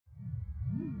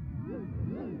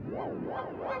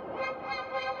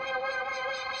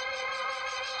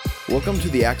Welcome to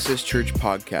the Access Church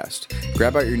podcast.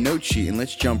 Grab out your note sheet and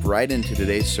let's jump right into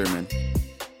today's sermon.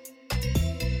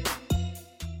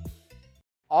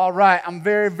 All right, I'm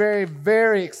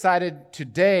very excited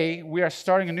today. We are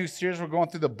starting a new series. We're going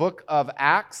through the book of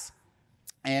Acts,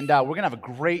 and we're going to have a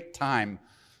great time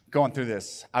going through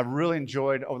this. I've really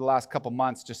enjoyed over the last couple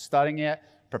months just studying it,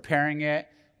 preparing it,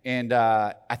 and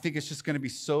I think it's just going to be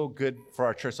so good for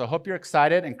our church. So I hope you're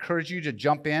excited. I encourage you to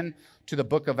jump in to the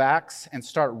book of Acts and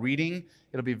start reading.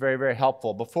 It'll be very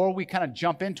helpful. Before we kind of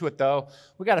jump into it, though,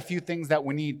 we got a few things that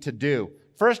we need to do.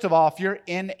 First of all, if you're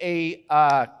in a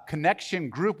connection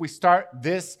group, we start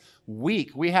this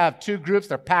week. We have two groups.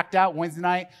 They're packed out Wednesday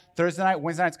night, Thursday night.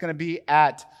 Wednesday night's going to be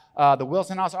at the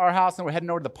Wilson house, our house, and we're heading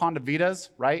over to the Ponte Vitas,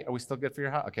 right? Are we still good for your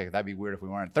house? Okay, that'd be weird if we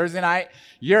weren't. Thursday night,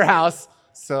 your house.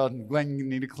 So Glenn, you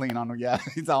need to clean on. Yeah,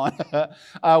 he's on.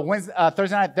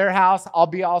 Thursday night, their house. I'll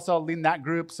be also leading that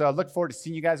group. So I look forward to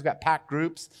seeing you guys. We've got packed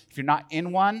groups. If you're not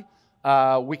in one,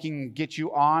 we can get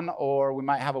you on, or we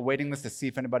might have a waiting list to see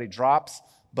if anybody drops.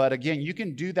 But again, you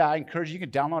can do that. I encourage you. You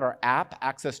can download our app,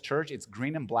 Access Church. It's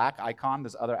green and black icon.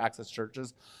 There's other Access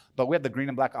churches, but we have the green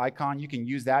and black icon. You can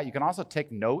use that. You can also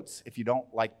take notes if you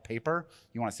don't like paper.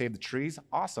 You want to save the trees.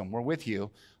 Awesome. We're with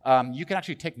you. You can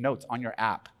actually take notes on your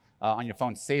app. On your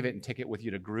phone, save it and take it with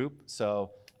you to group. So,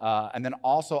 and then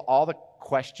also all the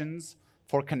questions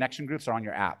for connection groups are on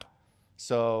your app.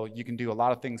 So you can do a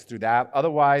lot of things through that.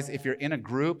 Otherwise, if you're in a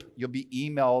group, you'll be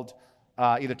emailed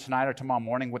either tonight or tomorrow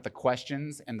morning with the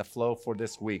questions and the flow for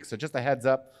this week. So just a heads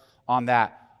up on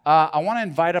that. I want to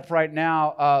invite up right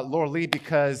now Laura Lee,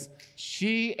 because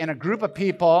she and a group of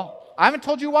people, I haven't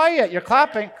told you why yet. You're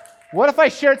clapping. What if I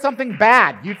shared something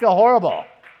bad? You feel horrible.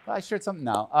 I shared something.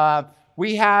 No.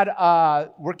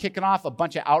 We're kicking off a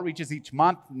bunch of outreaches each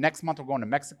month. Next month, we're going to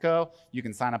Mexico. You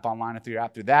can sign up online through your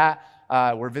app through that.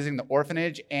 We're visiting the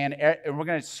orphanage, and we're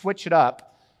going to switch it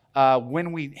up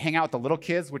when we hang out with the little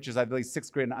kids, which is, I believe,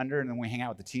 6th grade and under, and then we hang out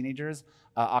with the teenagers.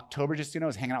 October, just so you know,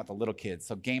 is hanging out with the little kids.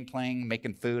 So game playing,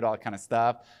 making food, all that kind of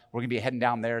stuff. We're going to be heading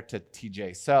down there to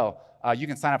TJ. So you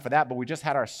can sign up for that, but we just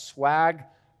had our swag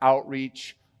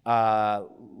outreach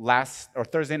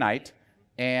Thursday night.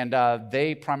 And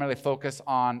they primarily focus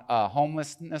on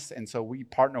homelessness, and so we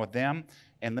partner with them.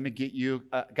 And let me get you,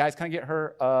 guys, can I get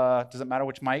her, does it matter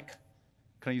which mic?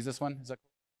 Can I use this one? Is that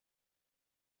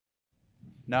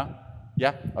No?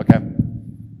 Yeah? Okay.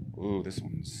 Ooh, this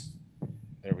one's,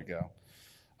 there we go.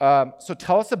 So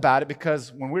tell us about it,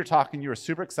 because when we were talking, you were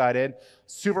super excited,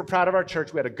 super proud of our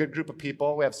church. We had a good group of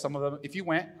people. We have some of them. If you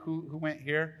went, who went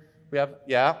here? We have,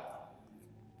 yeah.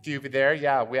 Few of you there.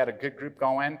 Yeah, we had a good group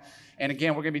going. And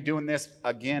again, we're going to be doing this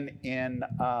again in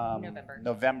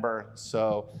November.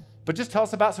 So, but just tell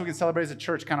us about, so we can celebrate as a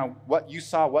church, kind of what you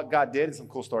saw, what God did, and some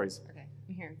cool stories. Okay,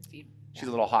 I'm here. Speed. She's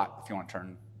a little hot, if you want to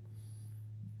turn.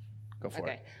 Go for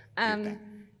it.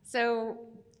 So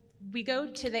we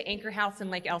go to the Anchor House in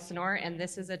Lake Elsinore, and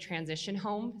this is a transition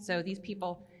home. So these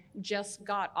people just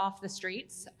got off the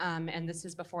streets, and this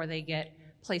is before they get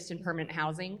placed in permanent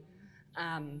housing.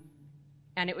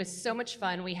 And it was so much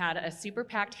fun. We had a super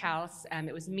packed house.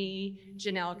 It was me,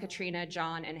 Janelle, Katrina,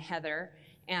 John, and Heather.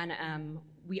 And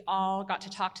we all got to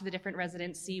talk to the different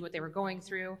residents, see what they were going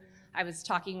through. I was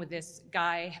talking with this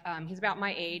guy. He's about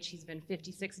my age. He's been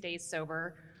 56 days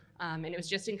sober. And it was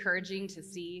just encouraging to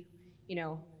see,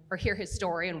 or hear his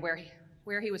story and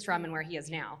where he was from and where he is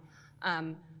now.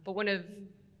 But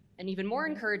an even more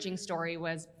encouraging story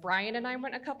was Brian and I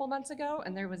went a couple months ago,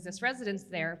 and there was this residence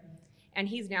there. And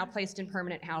he's now placed in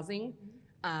permanent housing.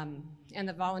 And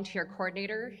the volunteer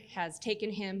coordinator has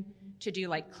taken him to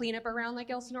do cleanup around Lake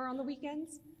Elsinore on the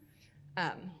weekends.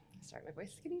 Sorry, my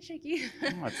voice is getting shaky.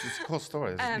 Oh, it's a cool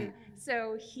story.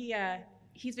 So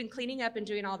he's been cleaning up and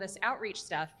doing all this outreach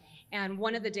stuff. And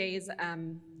one of the days,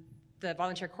 the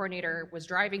volunteer coordinator was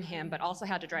driving him, but also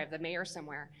had to drive the mayor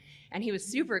somewhere. And he was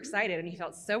super excited, and he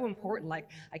felt so important.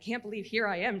 I can't believe here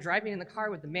I am driving in the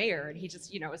car with the mayor. And he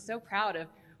just, was so proud of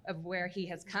where he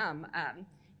has come.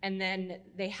 And then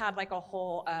they had a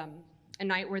whole, a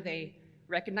night where they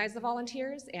recognized the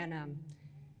volunteers, and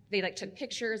they took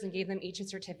pictures and gave them each a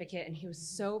certificate, and he was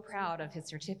so proud of his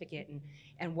certificate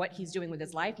and what he's doing with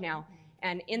his life now.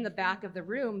 And in the back of the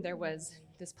room, there was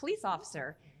this police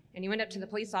officer, and he went up to the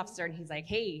police officer and he's like,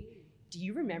 "Hey, do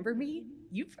you remember me?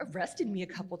 You've arrested me a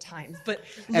couple times, but..."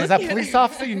 And as a police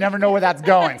officer, you never know where that's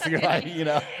going. So you're like,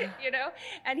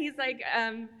 And he's like,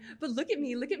 "But look at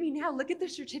me now. Look at the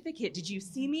certificate. Did you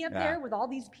see me up there with all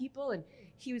these people?" And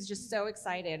he was just so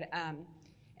excited.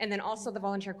 And then also the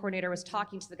volunteer coordinator was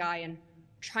talking to the guy and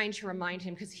trying to remind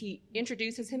him, because he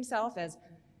introduces himself as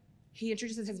he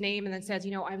introduces his name and then says,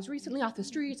 I was recently off the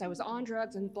streets, I was on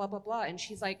drugs and blah, blah, blah. And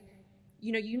she's like,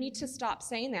 you need to stop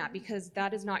saying that because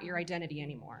that is not your identity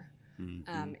anymore.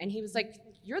 Mm-hmm. And he was like,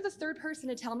 you're the third person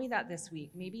to tell me that this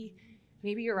week. Maybe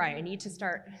you're right. I need to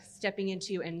start stepping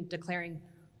into and declaring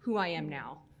who I am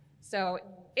now. So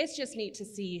it's just neat to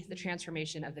see the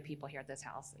transformation of the people here at this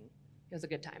house. And it was a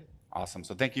good time. Awesome.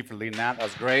 So thank you for leading that. That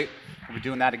was great. We'll be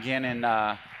doing that again in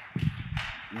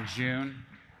June.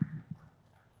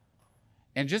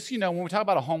 And just, when we talk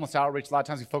about a homeless outreach, a lot of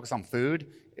times we focus on food.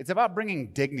 It's about bringing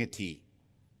dignity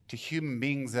to human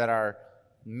beings that are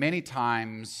many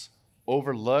times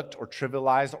overlooked or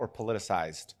trivialized or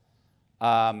politicized.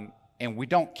 And we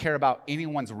don't care about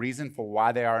anyone's reason for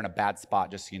why they are in a bad spot,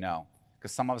 just so you know.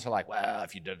 Because some of us are like, well,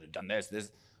 if you done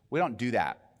this. We don't do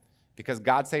that. Because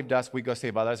God saved us, we go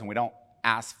save others, and we don't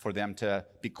ask for them to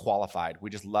be qualified. We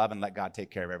just love and let God take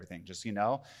care of everything, just so you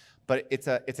know. But it's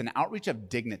an outreach of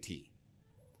dignity,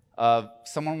 of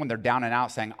someone when they're down and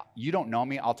out saying, you don't know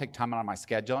me, I'll take time out of my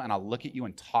schedule, and I'll look at you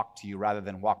and talk to you rather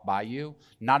than walk by you,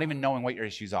 not even knowing what your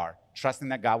issues are, trusting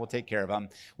that God will take care of them.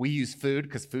 We use food,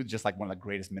 because food's just like one of the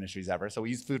greatest ministries ever, so we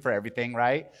use food for everything,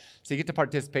 right? So you get to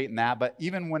participate in that. But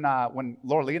even when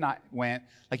Laura Lee and I went,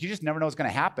 you just never know what's going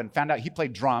to happen. Found out he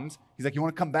played drums. He's like, you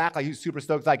want to come back? He was super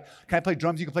stoked. Like, can I play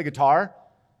drums? You can play guitar?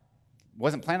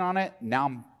 Wasn't planning on it. Now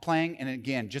I'm playing. And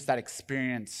again, just that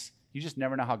experience. You just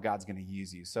never know how God's going to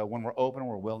use you. So when we're open,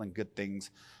 we're willing, good things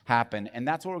happen. And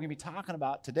that's what we're going to be talking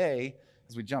about today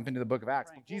as we jump into the book of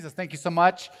Acts. Jesus, thank you so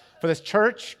much for this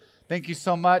church. Thank you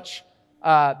so much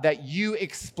that you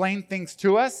explain things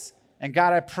to us. And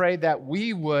God, I pray that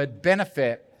we would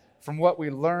benefit from what we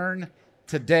learn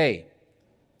today.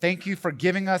 Thank you for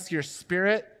giving us your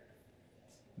Spirit,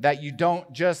 that you don't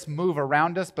just move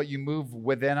around us, but you move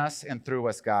within us and through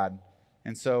us, God.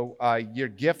 And so your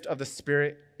gift of the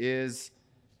Spirit is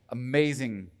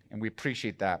amazing, and we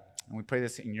appreciate that. And we pray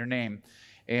this in your name.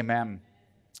 Amen.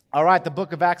 All right, the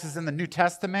book of Acts is in the New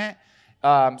Testament.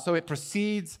 So it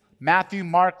precedes Matthew,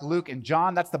 Mark, Luke, and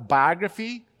John. That's the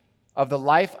biography of the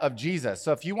life of Jesus.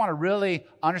 So if you want to really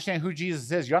understand who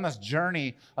Jesus is, you're on this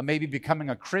journey of maybe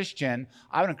becoming a Christian,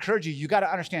 I would encourage you got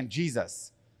to understand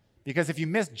Jesus. Because if you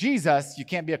miss Jesus, you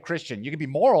can't be a Christian. You can be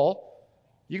moral.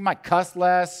 You might cuss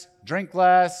less, drink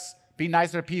less, be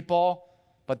nicer to people,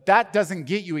 but that doesn't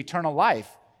get you eternal life,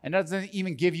 and doesn't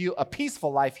even give you a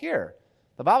peaceful life here.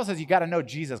 The Bible says you got to know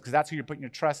Jesus because that's who you're putting your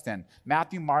trust in.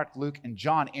 Matthew, Mark, Luke, and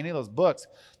John, any of those books,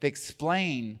 they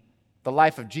explain the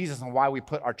life of Jesus and why we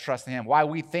put our trust in him, why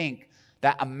we think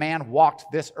that a man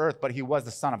walked this earth, but he was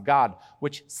the Son of God,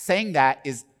 which saying that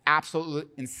is absolute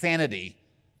insanity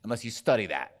unless you study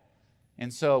that.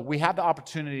 And so we have the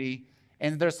opportunity,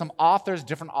 and there's some authors,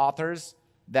 different authors,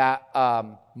 that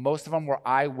most of them were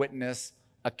eyewitness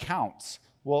accounts.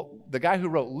 Well, the guy who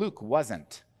wrote Luke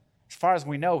wasn't. As far as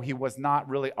we know, he was not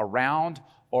really around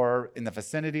or in the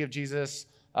vicinity of Jesus,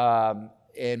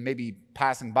 and maybe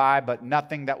passing by, but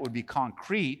nothing that would be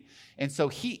concrete. And so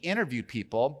he interviewed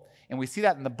people, and we see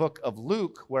that in the book of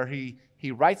Luke, where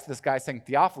he writes to this guy saying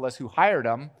Theophilus, who hired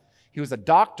him. He was a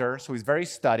doctor, so he's very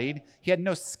studied. He had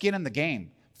no skin in the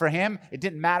game. For him, it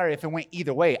didn't matter if it went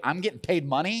either way. I'm getting paid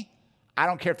money. I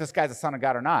don't care if this guy's the Son of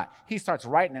God or not. He starts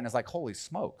writing and it's like, holy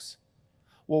smokes.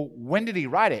 Well, when did he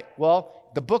write it? Well,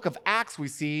 the book of Acts, we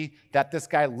see that this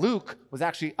guy Luke was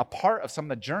actually a part of some of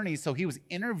the journeys, so he was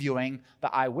interviewing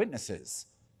the eyewitnesses.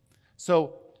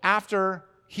 So after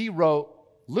he wrote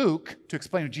Luke to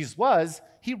explain who Jesus was,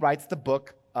 he writes the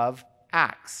book of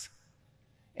Acts.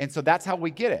 And so that's how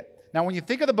we get it. Now, when you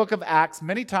think of the book of Acts,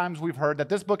 many times we've heard that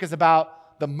this book is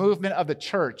about the movement of the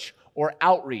church or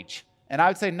outreach. And I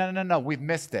would say, no, we've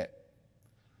missed it.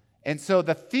 And so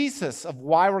the thesis of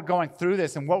why we're going through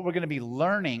this and what we're going to be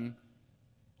learning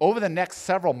over the next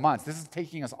several months, this is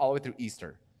taking us all the way through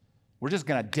Easter. We're just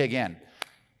going to dig in.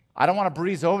 I don't want to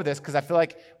breeze over this because I feel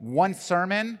like one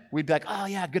sermon, we'd be like, oh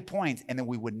yeah, good points, and then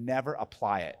we would never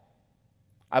apply it.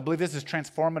 I believe this is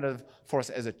transformative for us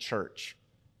as a church.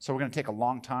 So we're going to take a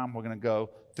long time. We're going to go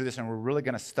through this, and we're really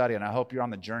going to study, and I hope you're on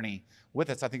the journey with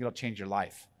us. I think it'll change your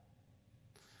life.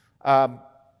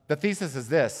 The thesis is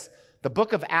this. The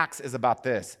book of Acts is about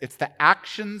this. It's the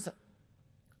actions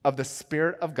of the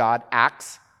Spirit of God,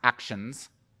 actions.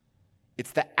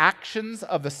 It's the actions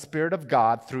of the Spirit of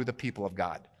God through the people of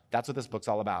God. That's what this book's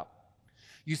all about.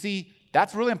 You see,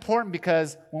 that's really important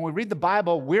because when we read the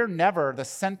Bible, we're never the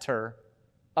center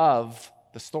of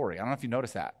the story. I don't know if you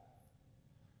notice that.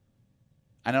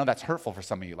 I know that's hurtful for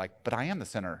some of you, but I am the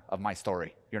center of my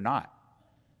story. You're not.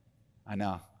 I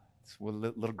know. It's a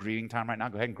little grieving time right now.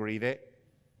 Go ahead and grieve it.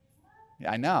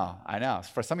 I know.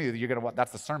 For some of you,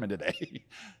 that's the sermon today.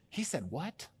 He said,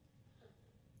 what?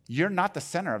 You're not the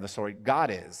center of the story.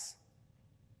 God is.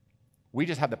 We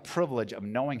just have the privilege of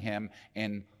knowing him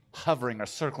and hovering or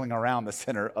circling around the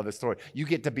center of the story. You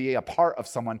get to be a part of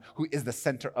someone who is the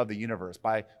center of the universe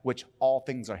by which all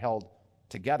things are held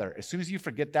together. As soon as you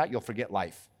forget that, you'll forget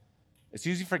life. As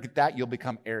soon as you forget that, you'll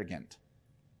become arrogant.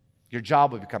 Your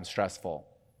job will become stressful.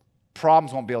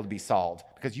 Problems won't be able to be solved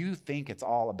because you think it's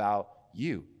all about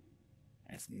you.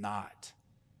 And it's not.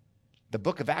 The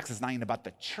book of Acts is not even about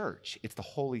the church. It's the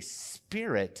Holy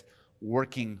Spirit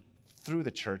working through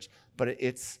the church, but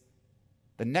it's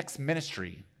the next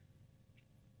ministry.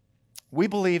 We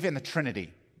believe in the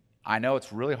Trinity. I know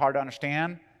it's really hard to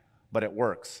understand, but it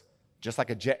works. Just like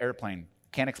a jet airplane.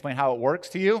 Can't explain how it works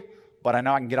to you, but I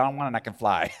know I can get on one and I can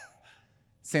fly.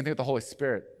 Same thing with the Holy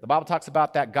Spirit. The Bible talks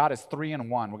about that God is 3 in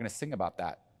 1. We're going to sing about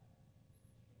that.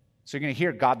 So you're going to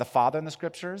hear God the Father in the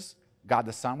scriptures, God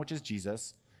the Son, which is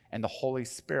Jesus, and the Holy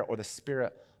Spirit, or the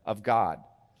Spirit of God.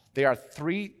 They are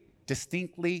 3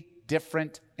 distinctly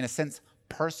different, in a sense,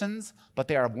 persons, but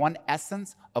they are of one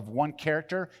essence, of one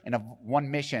character, and of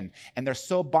one mission. And they're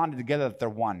so bonded together that they're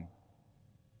one.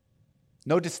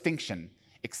 No distinction,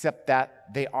 except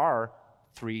that they are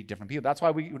 3 different people. That's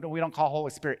why we don't call Holy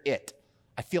Spirit it.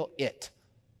 I feel it.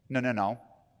 No.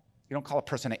 You don't call a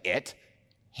person an it.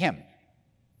 Him.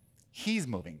 He's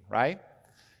moving, right?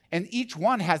 And each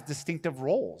one has distinctive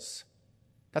roles.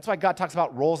 That's why God talks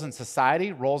about roles in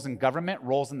society, roles in government,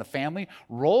 roles in the family.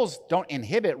 Roles don't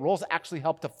inhibit. Roles actually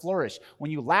help to flourish. When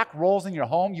you lack roles in your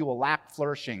home, you will lack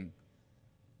flourishing.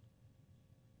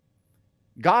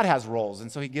 God has roles,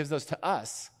 and so he gives those to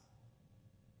us.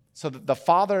 So the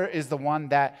Father is the one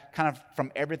that kind of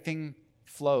from everything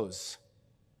flows.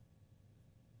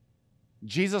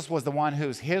 Jesus was the one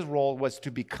his role was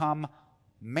to become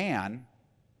man,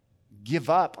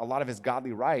 give up a lot of his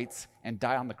godly rights, and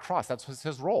die on the cross. That was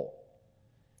his role.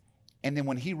 And then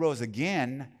when he rose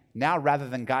again, now rather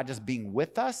than God just being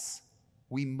with us,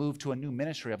 we move to a new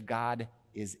ministry of God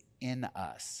is in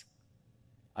us.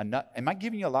 Am I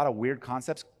giving you a lot of weird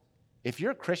concepts? If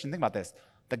you're a Christian, think about this.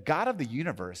 The God of the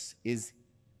universe is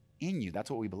in you.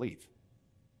 That's what we believe.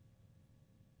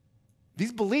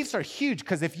 These beliefs are huge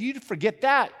because if you forget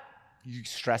that, you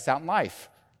stress out in life.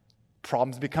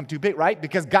 Problems become too big, right?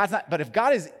 Because God's not, but if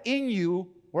God is in you,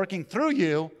 working through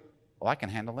you, well, I can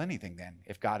handle anything then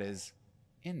if God is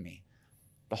in me.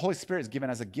 The Holy Spirit is given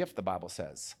as a gift, the Bible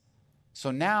says. So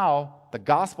now the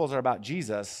Gospels are about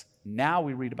Jesus. Now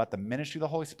we read about the ministry of the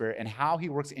Holy Spirit and how he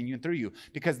works in you and through you.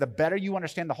 Because the better you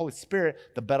understand the Holy Spirit,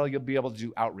 the better you'll be able to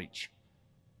do outreach.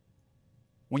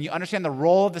 When you understand the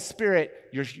role of the Spirit,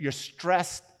 your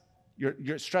stress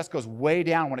goes way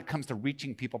down when it comes to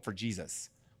reaching people for Jesus.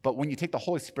 But when you take the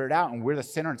Holy Spirit out and we're the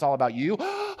sinner and it's all about you,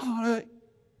 we're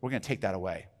going to take that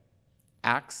away.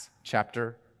 Acts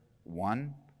chapter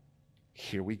 1,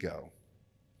 here we go.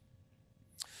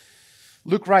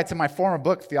 Luke writes, in my former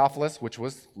book, Theophilus, which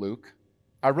was Luke,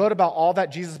 I wrote about all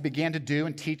that Jesus began to do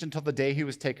and teach until the day he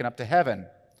was taken up to heaven.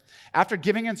 After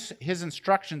giving his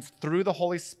instructions through the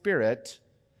Holy Spirit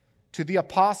to the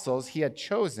apostles he had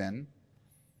chosen,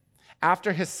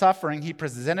 after his suffering, he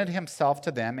presented himself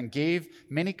to them and gave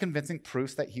many convincing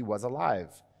proofs that he was alive.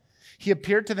 He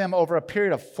appeared to them over a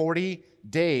period of 40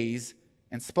 days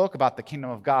and spoke about the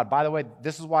kingdom of God. By the way,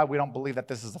 this is why we don't believe that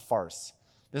this is a farce.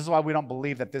 This is why we don't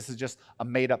believe that this is just a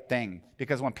made-up thing.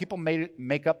 Because when people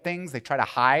make up things, they try to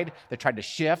hide, they try to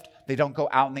shift, they don't go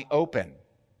out in the open,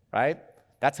 right?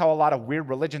 That's how a lot of weird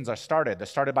religions are started. They're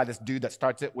started by this dude that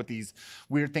starts it with these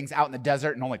weird things out in the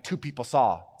desert and only 2 people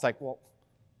saw. It's like, well,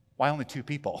 why only 2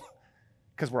 people?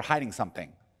 Because we're hiding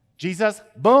something. Jesus,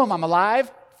 boom, I'm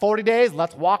alive. 40 days,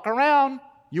 let's walk around.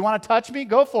 You want to touch me?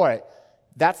 Go for it.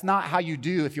 That's not how you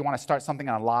do if you want to start something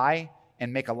on a lie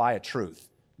and make a lie a truth.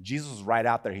 Jesus was right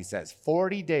out there. He says,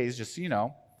 40 days, just so you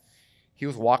know, he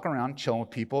was walking around, chilling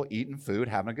with people, eating food,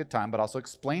 having a good time, but also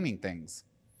explaining things.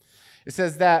 It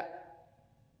says that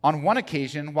on one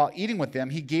occasion, while eating with them,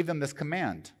 he gave them this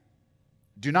command: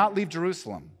 do not leave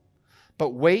Jerusalem, but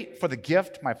wait for the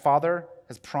gift my Father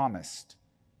has promised,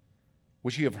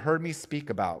 which you have heard me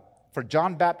speak about. For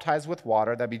John baptized with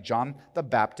water, that'd be John the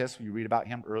Baptist. You read about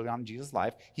him early on in Jesus'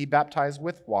 life. He baptized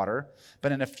with water,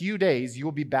 but in a few days you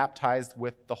will be baptized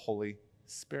with the Holy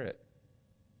Spirit.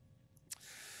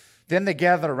 Then they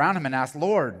gathered around him and asked,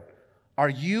 Lord, are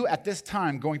you at this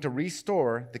time going to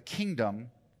restore the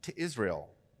kingdom to Israel?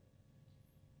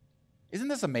 Isn't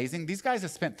this amazing? These guys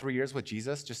have spent 3 years with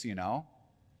Jesus, just so you know.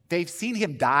 They've seen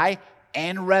him die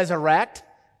and resurrect.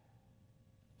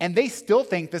 And they still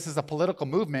think this is a political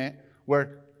movement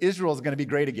where Israel is going to be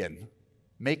great again.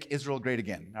 Make Israel great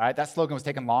again. All right, that slogan was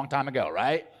taken a long time ago,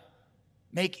 right?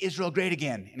 Make Israel great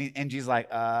again. And Jesus is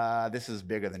like, this is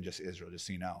bigger than just Israel, just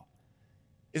so you know.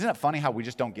 Isn't it funny how we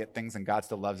just don't get things and God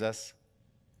still loves us?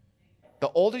 The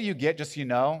older you get, just so you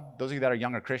know, those of you that are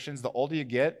younger Christians, the older you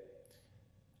get,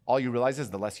 all you realize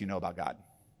is the less you know about God.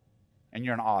 And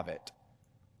you're in awe of it.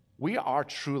 We are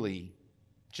truly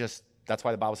just, that's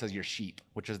why the Bible says you're sheep,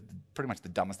 which is pretty much the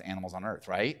dumbest animals on earth,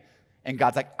 right? And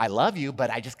God's like, I love you, but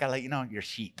I just got to let you know you're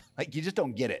sheep. Like, you just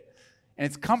don't get it. And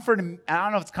it's comforting, I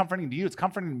don't know if it's comforting to you, it's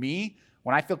comforting to me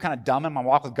when I feel kind of dumb in my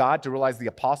walk with God to realize the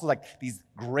apostles, like these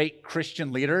great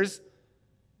Christian leaders,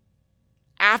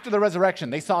 after the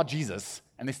resurrection, they saw Jesus,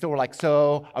 and they still were like,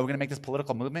 so are we going to make this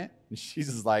political movement? And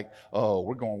Jesus is like, oh,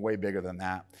 we're going way bigger than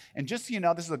that. And just so you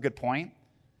know, this is a good point.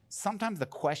 Sometimes the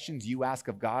questions you ask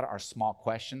of God are small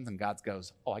questions, and God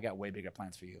goes, oh, I got way bigger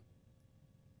plans for you.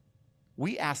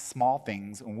 We ask small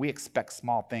things, and we expect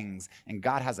small things, and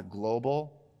God has a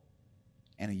global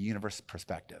and a universe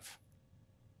perspective.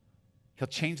 He'll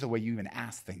change the way you even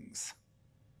ask things.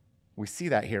 We see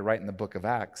that here right in the book of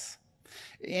Acts.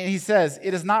 And he says,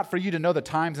 it is not for you to know the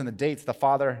times and the dates the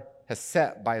Father has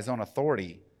set by his own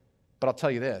authority. But I'll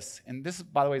tell you this, and this,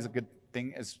 by the way, is a good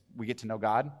thing as we get to know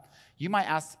God. You might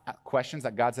ask questions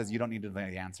that God says you don't need to know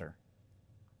the answer.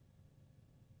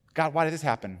 God, why did this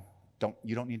happen?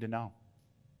 You don't need to know.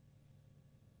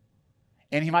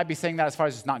 And he might be saying that as far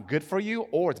as it's not good for you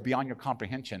or it's beyond your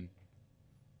comprehension,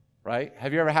 right?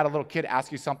 Have you ever had a little kid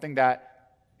ask you something that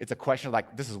it's a question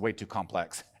like, this is way too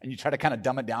complex, and you try to kind of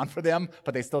dumb it down for them,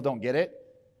 but they still don't get it?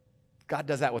 God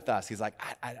does that with us. He's like,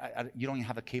 you don't even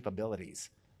have the capabilities.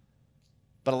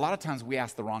 But a lot of times we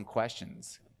ask the wrong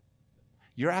questions.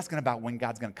 You're asking about when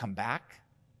God's going to come back.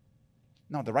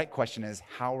 No, the right question is,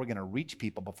 how are we going to reach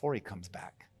people before he comes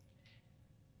back?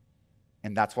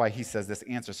 And that's why he says this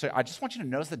answer. So I just want you to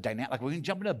notice the dynamic. Like, when we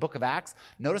jump into the book of Acts,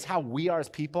 notice how we are as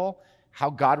people, how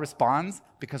God responds,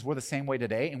 because we're the same way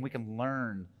today, and we can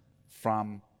learn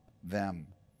from them.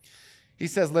 He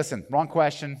says, listen, wrong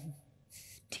question.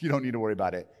 You don't need to worry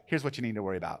about it. Here's what you need to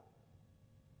worry about.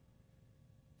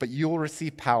 But you will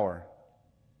receive power.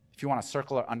 If you want to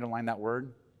circle or underline that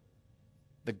word,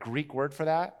 the Greek word for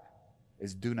that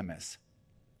is dunamis.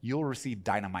 You'll receive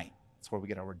dynamite. That's where we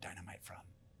get our word dynamite from.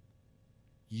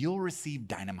 You'll receive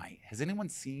dynamite. Has anyone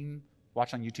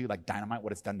watched on YouTube, like dynamite,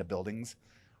 what it's done to buildings?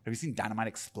 Have you seen dynamite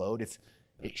explode?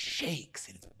 It shakes,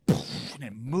 and and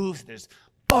it moves, there's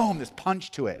boom, there's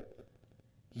punch to it.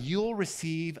 You'll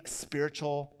receive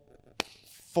spiritual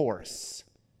force.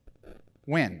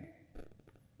 When?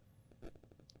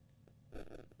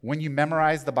 When you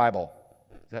memorize the Bible.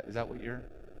 Is that what you're?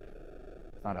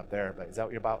 It's not up there, but is that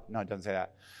what you're about? No, it doesn't say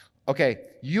that. Okay,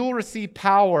 you'll receive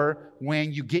power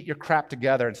when you get your crap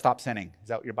together and stop sinning. Is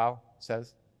that what your Bible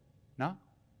says? No?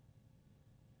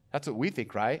 That's what we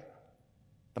think, right?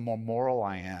 The more moral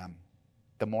I am,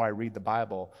 the more I read the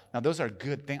Bible. Now, those are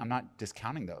good things. I'm not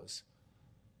discounting those.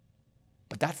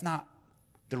 But that's not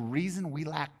the reason we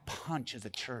lack punch as a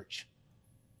church.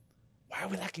 Why are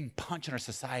we lacking punch in our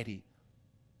society?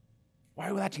 Why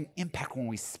are we lacking impact when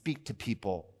we speak to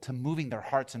people, to moving their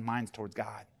hearts and minds towards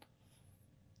God?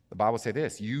 The Bible says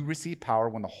this, you receive power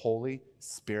when the Holy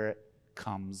Spirit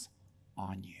comes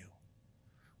on you.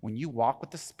 When you walk with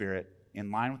the Spirit,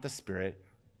 in line with the Spirit,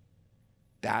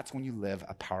 that's when you live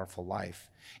a powerful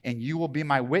life. And you will be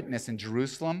my witness in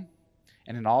Jerusalem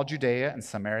and in all Judea and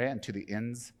Samaria and to the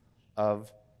ends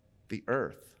of the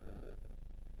earth.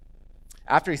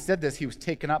 After he said this, he was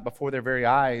taken up before their very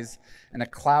eyes, and a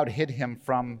cloud hid him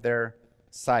from their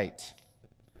sight.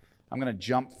 I'm going to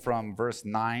jump from verse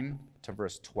 9 to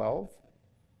verse 12.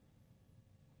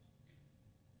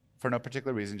 For no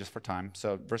particular reason, just for time.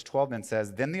 So verse 12 then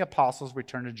says, Then the apostles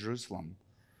returned to Jerusalem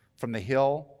from the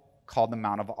hill called the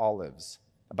Mount of Olives,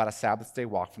 about a Sabbath day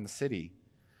walk from the city.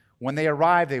 When they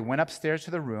arrived, they went upstairs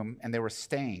to the room, and they were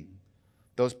staying.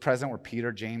 Those present were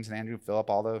Peter, James, and Andrew, Philip,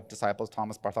 all the disciples,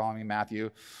 Thomas, Bartholomew,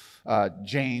 Matthew,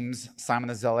 James, Simon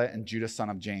the Zealot, and Judas, son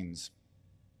of James.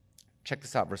 Check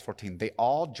this out, verse 14. They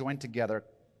all joined together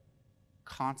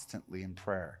constantly in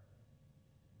prayer,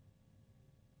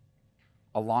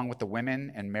 along with the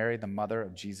women and Mary, the mother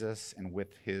of Jesus, and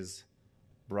with his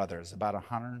brothers, about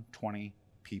 120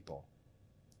 people.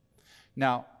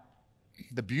 Now,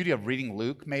 the beauty of reading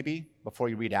Luke, maybe, before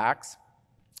you read Acts,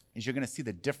 is you're going to see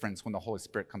the difference when the Holy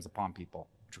Spirit comes upon people,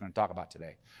 which we're going to talk about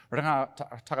today. We're going to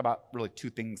talk about really two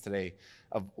things today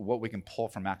of what we can pull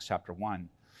from Acts chapter 1.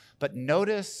 But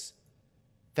notice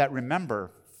that,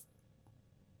 remember,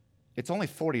 it's only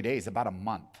 40 days, about a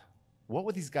month. What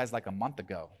were these guys like a month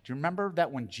ago? Do you remember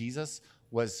that when Jesus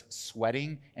was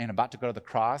sweating and about to go to the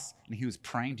cross and he was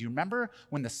praying? Do you remember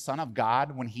when the Son of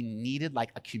God, when he needed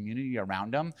like a community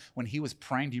around him, when he was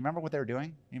praying, do you remember what they were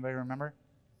doing? Anybody remember?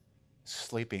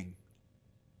 Sleeping.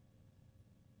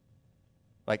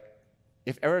 Like,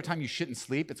 if every time you shouldn't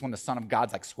sleep, it's when the Son of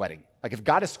God's like sweating. Like if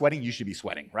God is sweating, you should be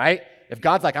sweating, right? If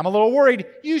God's like, I'm a little worried,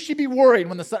 you should be worried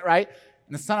when the Son, right?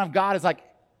 And the Son of God is like,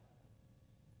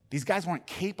 these guys weren't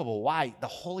capable. Why? The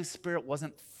Holy Spirit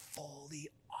wasn't fully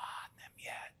on them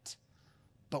yet.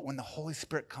 But when the Holy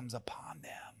Spirit comes upon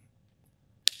them,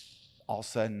 all of a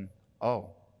sudden,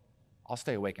 oh, I'll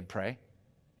stay awake and pray.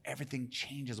 Everything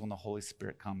changes when the Holy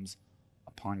Spirit comes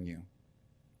upon you.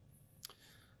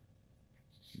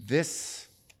 This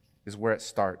is where it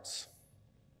starts.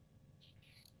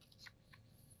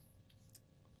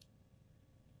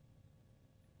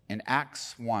 In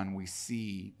Acts 1, we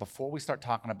see, before we start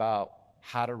talking about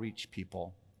how to reach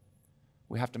people,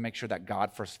 we have to make sure that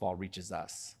God, first of all, reaches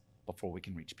us before we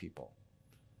can reach people.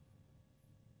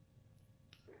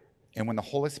 And when the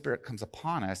Holy Spirit comes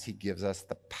upon us, he gives us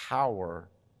the power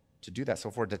to do that. So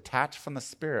if we're detached from the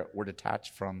Spirit, we're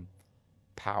detached from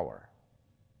power.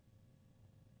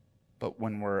 But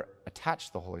when we're attached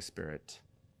to the Holy Spirit,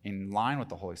 in line with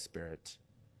the Holy Spirit,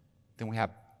 then we have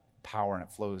power and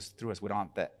it flows through us. We don't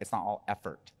have that. It's not all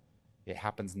effort. It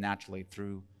happens naturally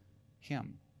through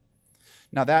him.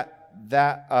 Now that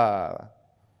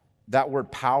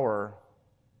word power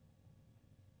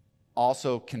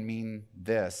also can mean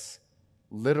this,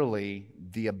 literally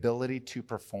the ability to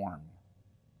perform.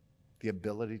 The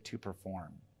ability to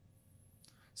perform.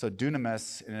 So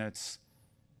dunamis, and it's,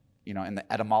 in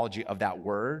the etymology of that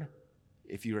word,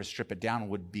 if you were to strip it down,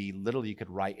 would be literally, you could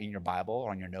write in your Bible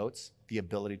or on your notes, the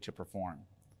ability to perform.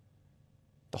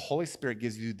 The Holy Spirit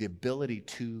gives you the ability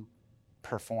to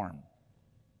perform,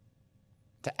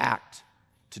 to act,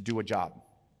 to do a job.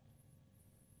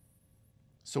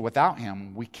 So without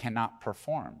him, we cannot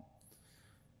perform.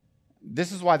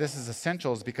 This is why this is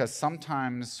essential, is because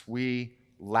sometimes we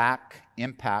lack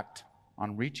impact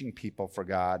on reaching people for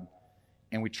God,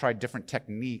 and we try different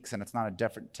techniques, and it's not a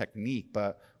different technique,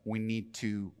 but we need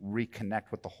to reconnect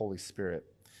with the Holy Spirit.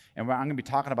 And I'm going to be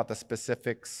talking about the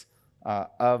specifics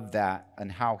of that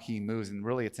and how he moves, and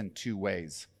really it's in two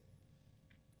ways.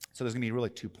 So there's going to be really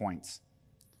 2 points.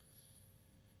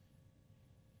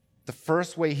 The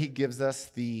first way he gives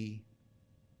us the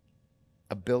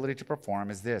ability to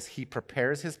perform is this. He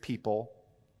prepares his people.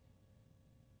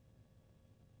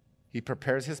 He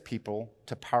prepares his people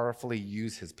to powerfully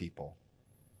use his people.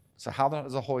 So how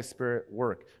does the Holy Spirit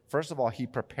work? First of all, he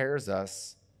prepares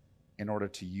us in order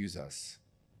to use us.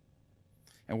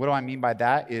 And what do I mean by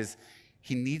that is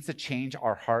he needs to change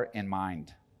our heart and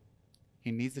mind.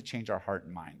 He needs to change our heart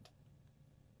and mind.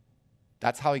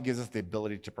 That's how he gives us the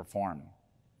ability to perform.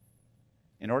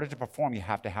 In order to perform, you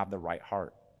have to have the right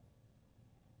heart.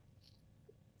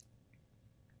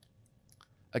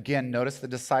 Again, notice the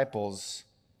disciples.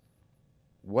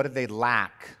 What did they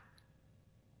lack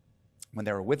when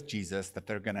they were with Jesus that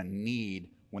they're going to need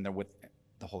when they're with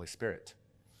the Holy Spirit?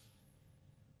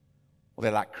 Well,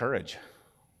 they lack courage,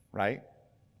 right?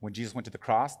 When Jesus went to the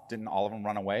cross, didn't all of them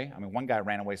run away? I mean, one guy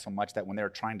ran away so much that when they were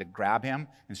trying to grab him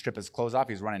and strip his clothes off,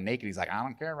 he was running naked. He's like, I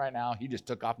don't care right now. He just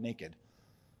took off naked.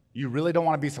 You really don't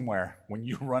want to be somewhere when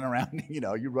you run around,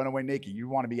 you run away naked. You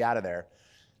want to be out of there.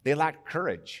 They lacked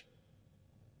courage.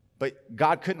 But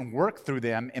God couldn't work through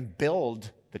them and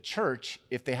build the church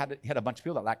if they had a bunch of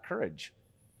people that lacked courage.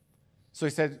 So he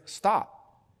said,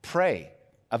 stop, pray,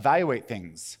 evaluate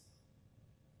things.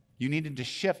 You needed to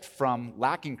shift from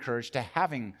lacking courage to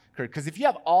having courage. Because if you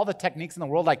have all the techniques in the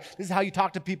world, like this is how you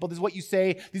talk to people, this is what you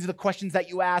say, these are the questions that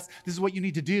you ask, this is what you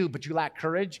need to do, but you lack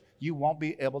courage, you won't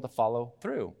be able to follow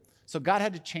through. So God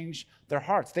had to change their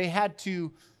hearts. They had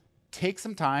to take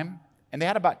some time. And they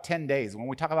had about 10 days. When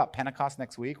we talk about Pentecost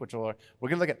next week, we're going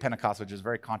to look at Pentecost, which is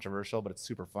very controversial, but it's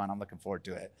super fun. I'm looking forward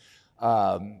to it.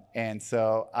 But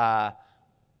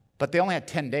they only had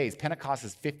 10 days. Pentecost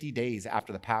is 50 days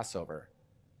after the Passover.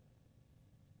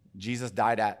 Jesus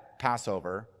died at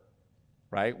Passover,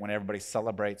 right? When everybody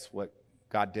celebrates what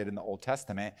God did in the Old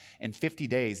Testament, in 50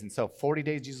 days. And so 40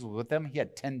 days Jesus was with them. He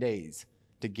had 10 days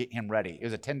to get him ready. It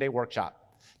was a 10-day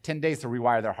workshop, 10 days to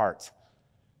rewire their hearts.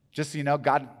 Just so you know,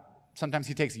 God, sometimes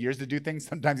he takes years to do things.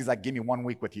 Sometimes he's like, give me 1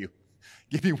 week with you.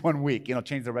 Give me 1 week.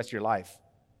 Change the rest of your life.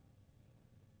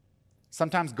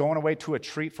 Sometimes going away to a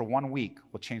retreat for 1 week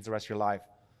will change the rest of your life.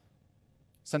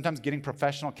 Sometimes getting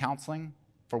professional counseling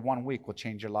for 1 week will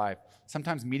change your life.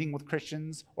 Sometimes meeting with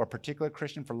Christians or a particular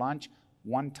Christian for lunch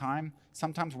one time.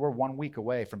 Sometimes we're 1 week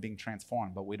away from being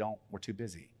transformed, but we're too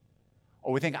busy.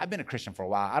 Or we think, I've been a Christian for a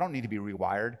while. I don't need to be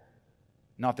rewired.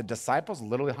 No, if the disciples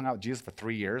literally hung out with Jesus for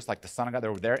 3 years, like the Son of God, they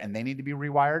were there and they need to be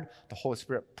rewired, the Holy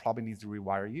Spirit probably needs to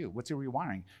rewire you. What's he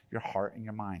rewiring? Your heart and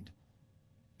your mind.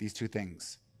 These two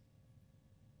things.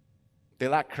 They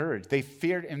lacked courage. They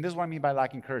feared, and this is what I mean by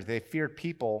lacking courage. They feared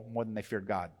people more than they feared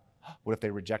God. What if they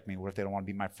reject me? What if they don't want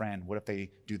to be my friend? What if they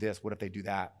do this? What if they do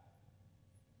that?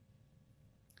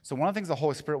 So one of the things the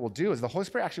Holy Spirit will do is the Holy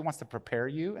Spirit actually wants to prepare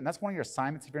you, and that's one of your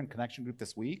assignments if you're in Connection Group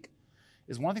this week,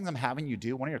 is one of the things I'm having you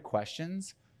do, one of your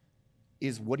questions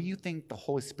is, what do you think the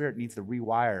Holy Spirit needs to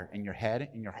rewire in your head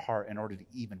and your heart in order to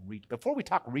even reach? Before we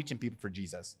talk reaching people for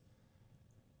Jesus,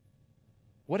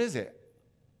 what is it?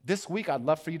 This week, I'd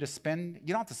love for you to spend, you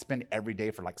don't have to spend every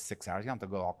day for like 6 hours. You don't have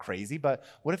to go all crazy, but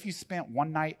what if you spent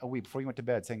one night a week before you went to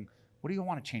bed saying, what do you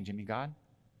want to change in me, God?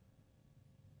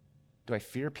 Do I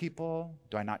fear people?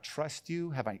 Do I not trust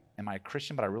you? Am I a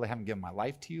Christian, but I really haven't given my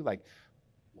life to you? Like,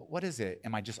 what is it?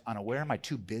 Am I just unaware? Am I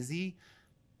too busy?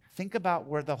 Think about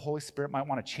where the Holy Spirit might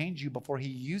want to change you before he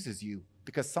uses you.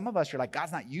 Because some of us, you're like,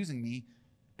 God's not using me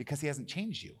because he hasn't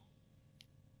changed you.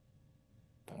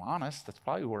 If I'm honest, that's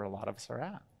probably where a lot of us are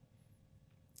at.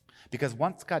 Because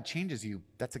once God changes you,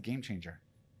 that's a game changer.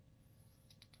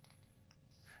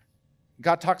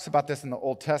 God talks about this in the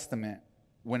Old Testament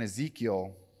when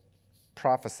Ezekiel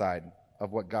prophesied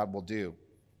of what God will do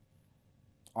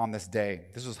on this day.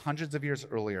 This was hundreds of years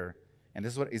earlier, and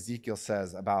this is what Ezekiel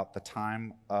says about the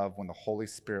time of when the Holy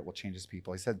Spirit will change his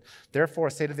people. He said, therefore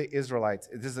say to the Israelites,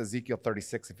 this is Ezekiel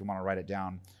 36 if you want to write it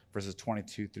down, verses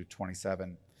 22 through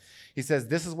 27. He says,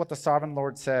 this is what the sovereign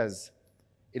Lord says,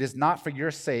 it is not for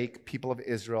your sake, people of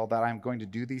Israel, that I am going to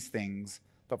do these things,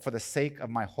 but for the sake of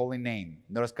my holy name.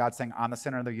 Notice God saying, I'm the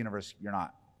center of the universe, you're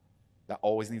not. That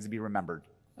always needs to be remembered.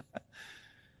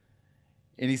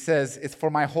 And he says, it's for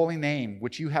my holy name,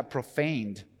 which you have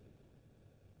profaned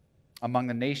among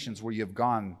the nations where you have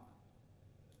gone.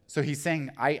 So he's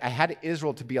saying, I had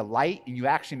Israel to be a light, and you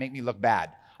actually make me look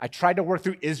bad. I tried to work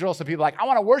through Israel so people are like, I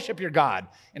want to worship your God.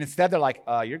 And instead they're like,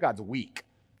 your God's weak.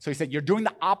 So he said, you're doing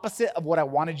the opposite of what I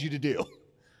wanted you to do.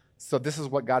 So this is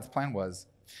what God's plan was.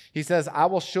 He says, I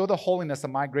will show the holiness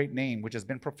of my great name, which has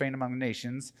been profaned among the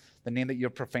nations, the name that you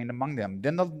have profaned among them.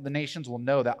 Then the nations will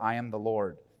know that I am the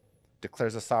Lord,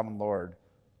 declares the sovereign Lord,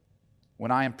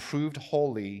 when I am proved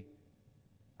holy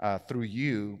through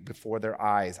you before their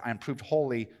eyes. I am proved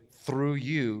holy through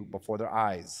you before their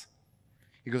eyes.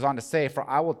 He goes on to say, for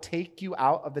I will take you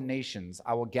out of the nations.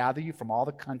 I will gather you from all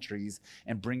the countries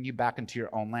and bring you back into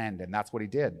your own land. And that's what he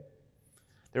did.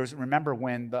 Remember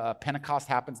when the Pentecost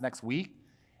happens next week?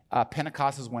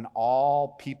 Pentecost is when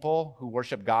all people who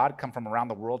worship God come from around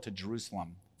the world to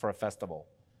Jerusalem for a festival.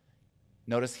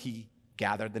 Notice he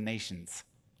gathered the nations.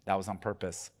 That was on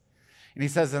purpose. And he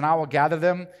says, and I will gather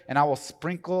them, and I will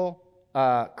sprinkle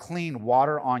clean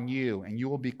water on you, and you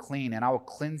will be clean, and I will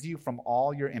cleanse you from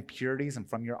all your impurities and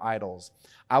from your idols.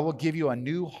 I will give you a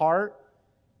new heart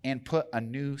and put a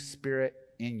new spirit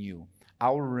in you. I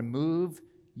will remove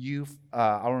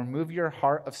your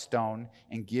heart of stone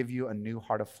and give you a new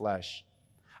heart of flesh.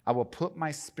 I will put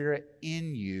my spirit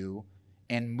in you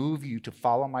and move you to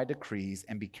follow my decrees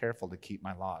and be careful to keep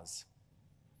my laws.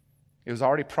 It was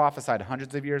already prophesied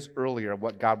hundreds of years earlier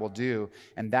what God will do,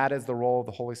 and that is the role of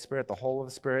the Holy Spirit. The Holy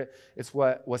Spirit is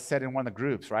what was said in one of the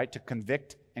groups, right? To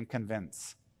convict and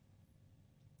convince.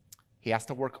 He has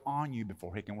to work on you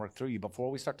before he can work through you. Before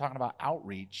we start talking about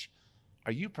outreach,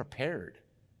 are you prepared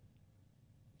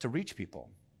to reach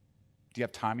people? Do you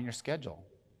have time in your schedule?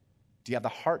 Do you have the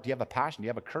heart? Do you have the passion? Do you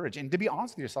have the courage? And to be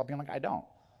honest with yourself, being like, I don't.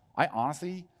 I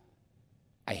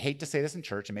hate to say this in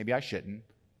church, and maybe I shouldn't.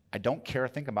 I don't care or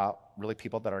think about really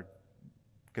people that are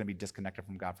going to be disconnected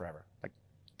from God forever. Like,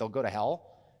 they'll go to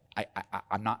hell.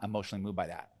 I'm not emotionally moved by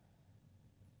that.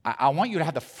 I want you to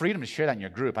have the freedom to share that in your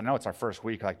group. I know it's our first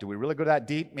week. Like, do we really go that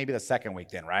deep? Maybe the second week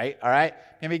then, right? All right?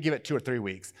 Maybe give it 2 or 3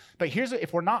 weeks. But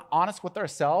if we're not honest with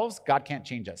ourselves, God can't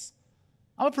change us.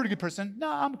 I'm a pretty good person. No,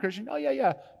 I'm a Christian. Oh,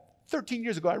 yeah. 13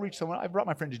 years ago, I reached someone. I brought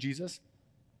my friend to Jesus.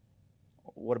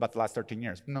 What about the last 13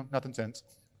 years? No, nothing since.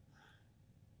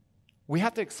 We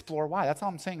have to explore why. That's all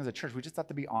I'm saying as a church. We just have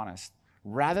to be honest.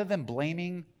 Rather than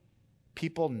blaming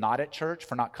people not at church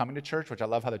for not coming to church, which I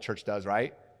love how the church does,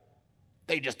 right?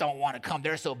 They just don't want to come.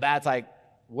 They're so bad. It's like,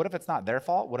 what if it's not their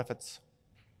fault? What if it's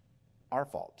our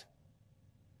fault?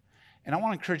 And I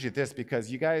want to encourage you this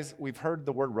because you guys, we've heard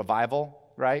the word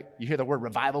revival, right? You hear the word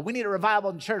revival. We need a revival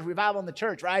in the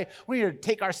church, right? We need to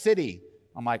take our city.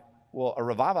 I'm like, well, a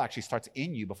revival actually starts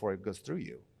in you before it goes through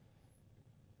you.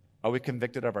 Are we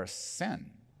convicted of our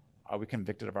sin? Are we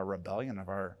convicted of our rebellion, of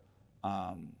our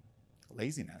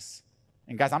laziness?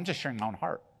 And guys, I'm just sharing my own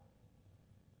heart.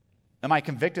 Am I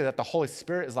convicted that the Holy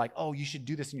Spirit is like, oh, you should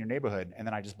do this in your neighborhood, and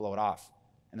then I just blow it off,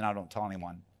 and then I don't tell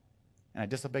anyone, and I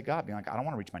disobey God, being like, I don't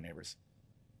want to reach my neighbors.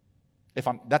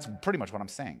 That's pretty much what I'm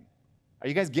saying. Are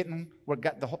you guys getting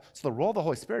so the role of the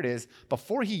Holy Spirit is,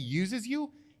 before he uses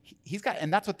you, he's got,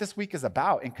 and that's what this week is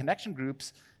about. In connection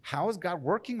groups, how is God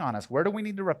working on us? Where do we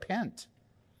need to repent?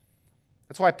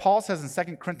 That's why Paul says in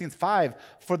 2 Corinthians 5,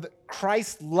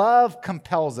 Christ's love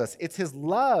compels us. It's his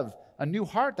love, a new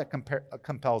heart that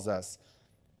compels us.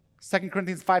 2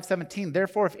 Corinthians 5:17,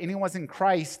 therefore, if anyone's in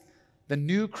Christ, the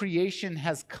new creation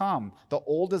has come. The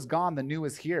old is gone, the new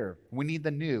is here. We need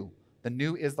the new. The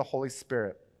new is the Holy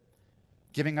Spirit,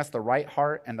 giving us the right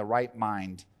heart and the right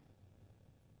mind.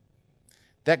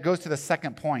 That goes to the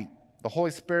second point. The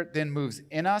Holy Spirit then moves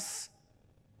in us,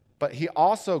 but he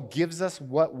also gives us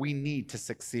what we need to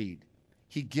succeed.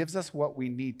 He gives us what we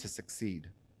need to succeed.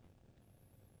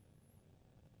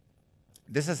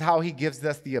 This is how he gives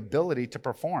us the ability to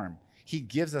perform. He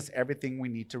gives us everything we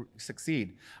need to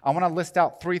succeed. I want to list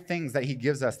out 3 things that he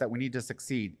gives us that we need to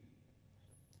succeed.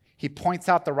 He points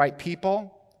out the right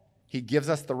people, he gives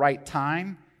us the right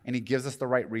time, and he gives us the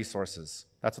right resources.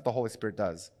 That's what the Holy Spirit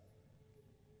does.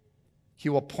 He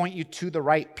will point you to the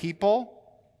right people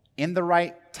in the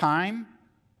right time,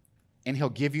 and he'll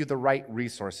give you the right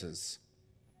resources.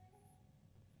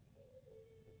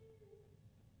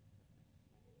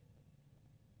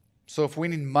 So if we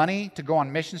need money to go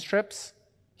on mission trips,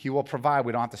 he will provide.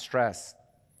 We don't have to stress.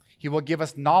 He will give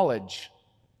us knowledge.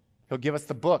 He'll give us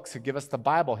the books. He'll give us the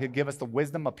Bible. He'll give us the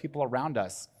wisdom of people around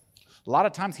us. A lot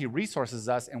of times he resources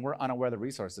us and we're unaware of the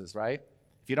resources, right?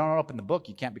 If you don't open the book,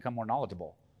 you can't become more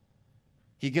knowledgeable.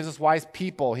 He gives us wise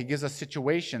people. He gives us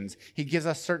situations. He gives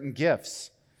us certain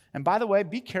gifts. And by the way,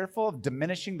 be careful of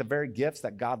diminishing the very gifts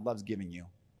that God loves giving you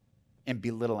and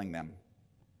belittling them.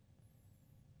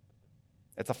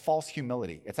 It's a false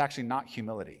humility. It's actually not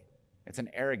humility. It's an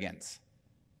arrogance.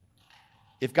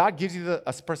 If God gives you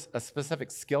a specific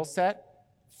skill set,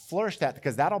 flourish that,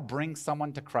 because that'll bring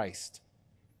someone to Christ.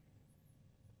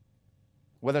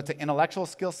 Whether it's an intellectual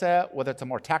skill set, whether it's a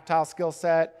more tactile skill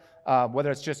set, whether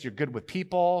it's just you're good with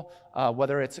people,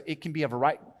 whether it can be a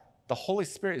variety. The Holy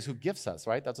Spirit is who gifts us,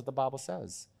 right? That's what the Bible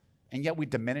says. And yet we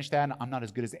diminish that, and I'm not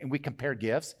as good as, and we compare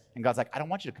gifts, and God's like, I don't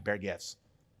want you to compare gifts.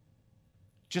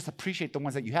 Just appreciate the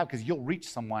ones that you have, because you'll reach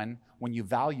someone when you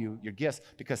value your gifts,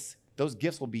 because those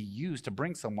gifts will be used to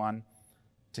bring someone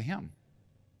to him.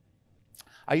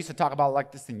 I used to talk about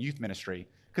like this in youth ministry,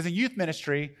 because in youth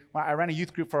ministry, when I ran a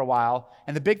youth group for a while,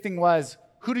 and the big thing was,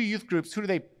 who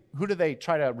do they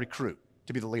try to recruit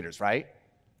to be the leaders, right?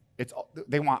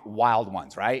 They want wild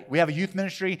ones, right? We have a youth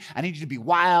ministry. I need you to be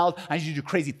wild. I need you to do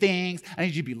crazy things. I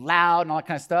need you to be loud and all that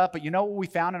kind of stuff. But you know what we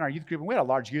found in our youth group? And we had a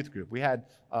large youth group. We had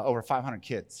over 500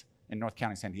 kids in North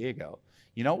County, San Diego.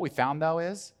 You know what we found, though,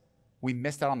 is we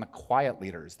missed out on the quiet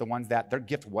leaders, the ones that their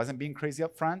gift wasn't being crazy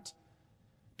up front,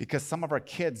 because some of our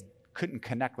kids couldn't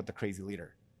connect with the crazy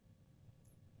leader.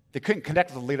 They couldn't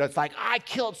connect with the leader. It's like, I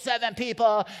killed 7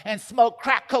 people and smoked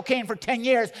crack cocaine for 10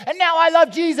 years, and now I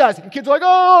love Jesus. And kids are like,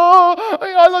 oh,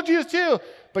 I love Jesus too.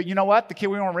 But you know what? The kid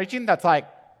we weren't reaching, that's like,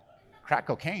 crack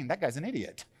cocaine, that guy's an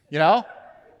idiot, you know?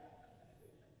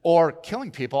 Or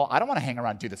killing people. I don't want to hang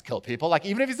around and do this, kill people. Like,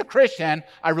 even if he's a Christian,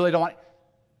 I really don't want.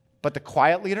 But the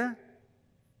quiet leader,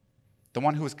 the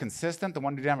one who was consistent, the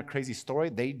one who didn't have a crazy story,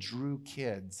 they drew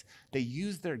kids. They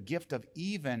used their gift of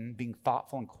even being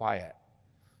thoughtful and quiet.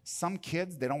 Some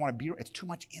kids, they don't want to be, it's too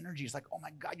much energy. It's like, oh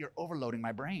my God, you're overloading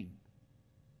my brain.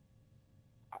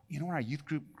 You know where our youth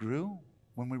group grew?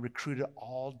 When we recruited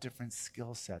all different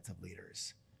skill sets of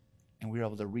leaders. And we were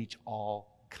able to reach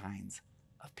all kinds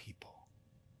of people.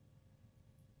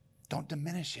 Don't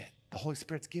diminish it. The Holy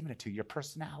Spirit's given it to you. Your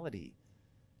personality,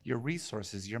 your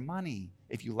resources, your money.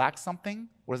 If you lack something,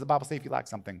 what does the Bible say if you lack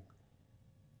something?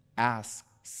 Ask,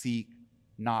 seek,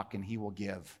 knock, and he will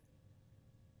give.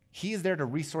 He is there to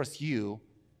resource you.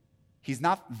 He's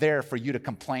not there for you to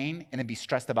complain and then be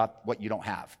stressed about what you don't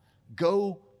have.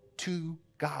 Go to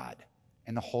God,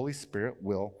 and the Holy Spirit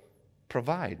will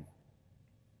provide.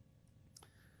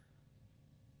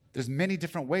 There's many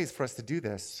different ways for us to do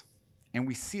this, and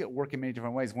we see it work in many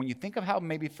different ways. When you think of how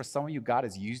maybe for some of you God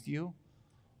has used you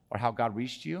or how God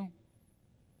reached you,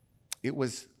 it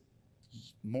was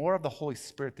more of the Holy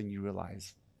Spirit than you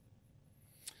realize.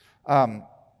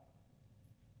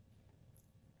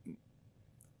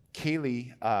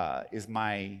 Kaylee is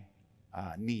my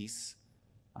niece.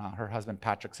 Her husband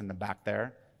Patrick's in the back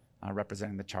there,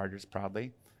 representing the Chargers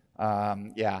proudly.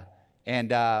 Yeah.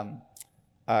 And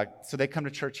so they come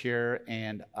to church here,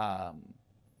 and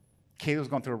Kaylee was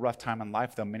going through a rough time in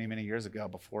life, though, many, many years ago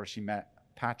before she met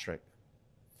Patrick.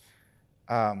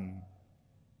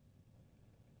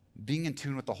 being in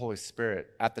tune with the Holy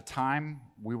Spirit. At the time,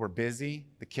 we were busy.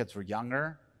 The kids were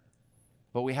younger.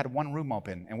 But we had one room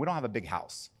open, and we don't have a big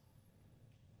house.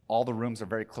 All the rooms are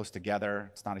very close together.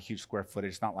 It's not a huge square footage.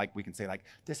 It's not like we can say, like,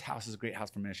 this house is a great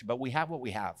house for ministry. But we have what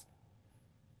we have.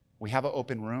 We have an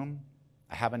open room.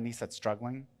 I have a niece that's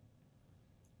struggling.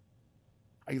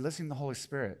 Are you listening to the Holy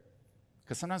Spirit?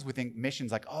 Because sometimes we think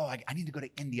mission's like, oh, I need to go to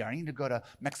India. I need to go to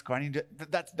Mexico.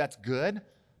 That's good.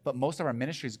 But most of our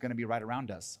ministry is going to be right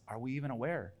around us. Are we even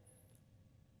aware?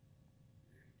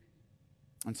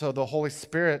 And so the Holy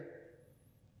Spirit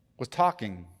was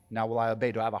talking. Now will I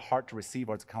obey? Do I have a heart to receive?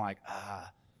 Or it's kind of like,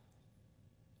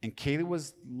 And Kaylee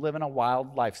was living a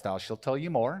wild lifestyle. She'll tell you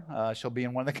more. She'll be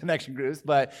in one of the connection groups.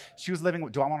 But she was living,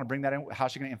 do I want to bring that in?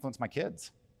 How's she going to influence my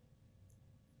kids?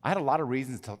 I had a lot of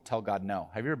reasons to tell God no.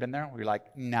 Have you ever been there where you're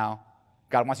like, no.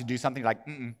 God wants you to do something. You're like,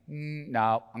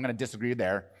 no, I'm going to disagree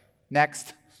there.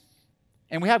 Next.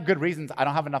 And we have good reasons. I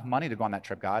don't have enough money to go on that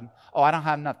trip, God. Oh, I don't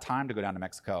have enough time to go down to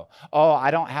Mexico. Oh,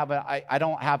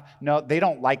 no, they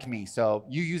don't like me. So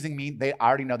you using me, I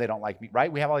already know they don't like me,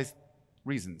 right? We have all these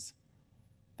reasons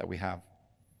that we have.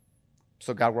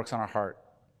 So God works on our heart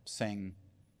saying,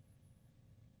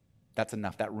 that's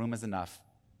enough. That room is enough.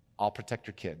 I'll protect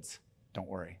your kids. Don't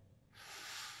worry.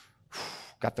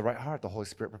 Got the right heart. The Holy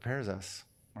Spirit prepares us,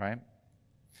 right?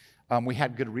 We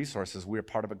had good resources. We were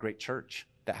part of a great church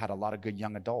that had a lot of good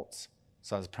young adults.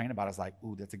 So I was praying about it. I was like,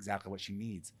 ooh, that's exactly what she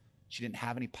needs. She didn't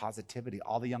have any positivity.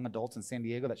 All the young adults in San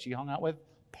Diego that she hung out with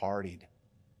partied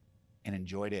and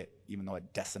enjoyed it, even though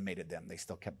it decimated them. They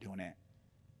still kept doing it.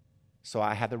 So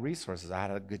I had the resources. I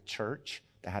had a good church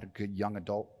that had a good young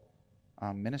adult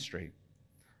ministry.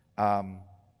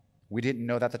 We didn't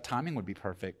know that the timing would be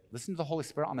perfect. Listen to the Holy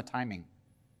Spirit on the timing.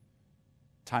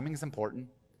 Timing is important.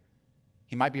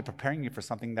 He might be preparing you for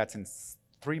something that's in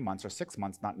 3 months or 6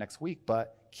 months, not next week,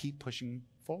 but keep pushing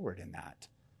forward in that.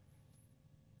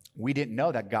 We didn't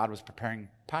know that God was preparing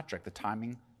Patrick. The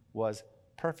timing was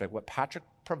perfect. What Patrick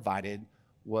provided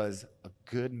was a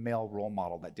good male role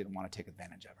model that didn't want to take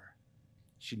advantage of her.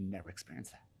 She never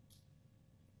experienced that.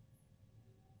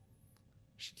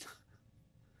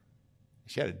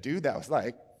 She had a dude that was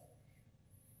like,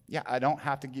 yeah, I don't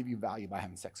have to give you value by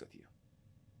having sex with you.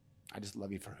 I just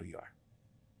love you for who you are.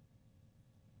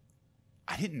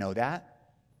 I didn't know that.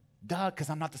 Because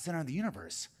I'm not the center of the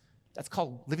universe. That's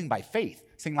called living by faith.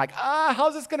 Saying like,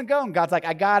 how's this going to go? And God's like,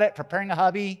 I got it. Preparing a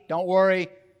hubby. Don't worry.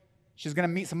 She's going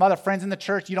to meet some other friends in the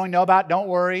church you don't know about. Don't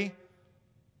worry.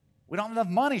 We don't have enough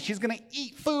money. She's going to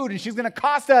eat food and she's going to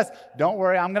cost us. Don't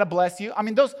worry. I'm going to bless you. I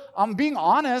mean, I'm being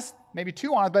honest, maybe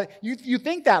too honest, but you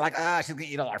think that like, she's going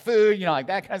to eat all our food, like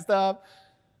that kind of stuff.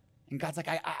 And God's like,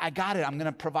 I got it. I'm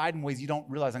going to provide in ways you don't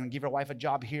realize. I'm going to give your wife a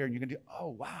job here and you're going to do, oh,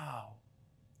 wow.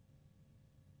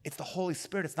 It's the Holy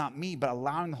Spirit. It's not me, but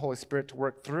allowing the Holy Spirit to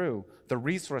work through the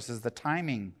resources, the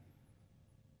timing,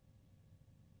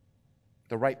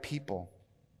 the right people.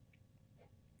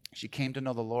 She came to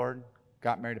know the Lord,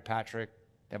 got married to Patrick.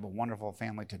 They have a wonderful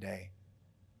family today.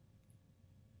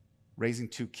 Raising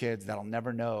 2 kids that'll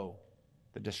never know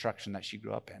the destruction that she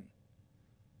grew up in.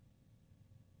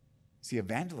 See,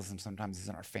 evangelism sometimes is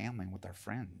in our family and with our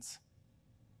friends.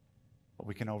 But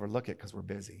we can overlook it because we're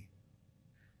busy.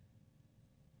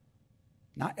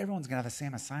 Not everyone's going to have the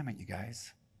same assignment, you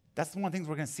guys. That's one of the things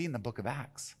we're going to see in the book of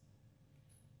Acts.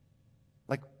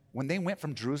 Like, when they went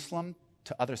from Jerusalem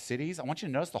to other cities, I want you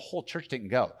to notice the whole church didn't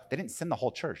go. They didn't send the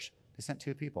whole church. They sent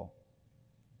 2 people.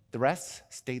 The rest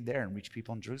stayed there and reached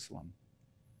people in Jerusalem.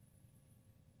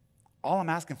 All I'm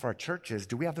asking for our church is,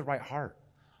 do we have the right heart?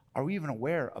 Are we even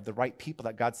aware of the right people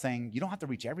that God's saying, you don't have to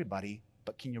reach everybody,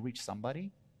 but can you reach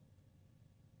somebody?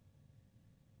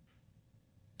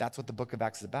 That's what the book of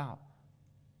Acts is about.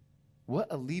 What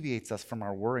alleviates us from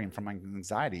our worry and from our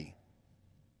anxiety?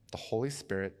 The Holy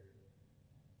Spirit.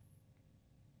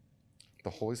 The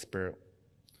Holy Spirit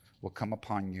will come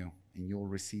upon you and you will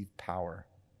receive power.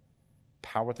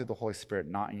 Power through the Holy Spirit,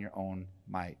 not in your own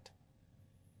might.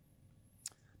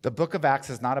 The book of Acts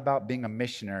is not about being a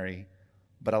missionary,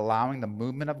 but allowing the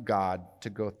movement of God to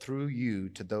go through you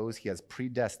to those he has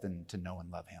predestined to know and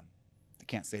love him. I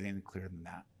can't say it any clearer than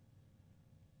that.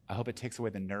 I hope it takes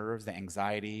away the nerves, the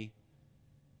anxiety.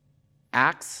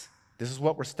 Acts, this is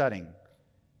what we're studying,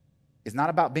 is not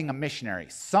about being a missionary.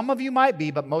 Some of you might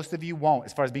be, but most of you won't,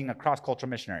 as far as being a cross-cultural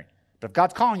missionary. But if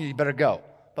God's calling you, you better go.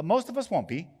 But most of us won't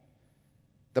be.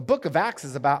 The book of Acts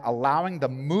is about allowing the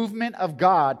movement of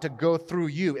God to go through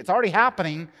you. It's already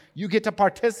happening. You get to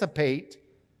participate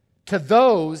to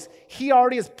those he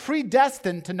already is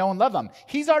predestined to know and love them.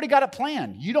 He's already got it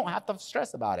planned. You don't have to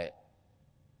stress about it.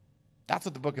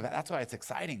 That's why it's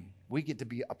exciting. We get to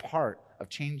be a part of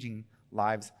changing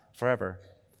lives forever,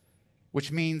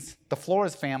 which means the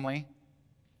Flores family,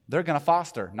 they're going to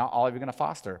foster. Not all of you are going to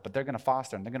foster, but they're going to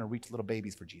foster, and they're going to reach little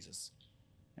babies for Jesus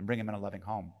and bring them in a loving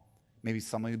home. Maybe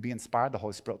some of you will be inspired. The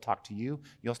Holy Spirit will talk to you.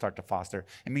 You'll start to foster.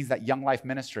 It means that Young Life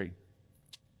Ministry,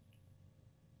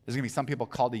 there's going to be some people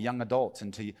called to young adults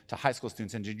and to high school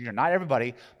students and to junior. Not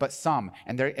everybody, but some.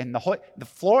 And the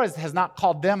Flores has not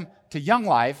called them to Young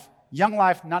Life. Young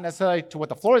Life, not necessarily to what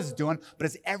the Flores is doing, but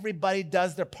as everybody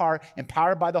does their part,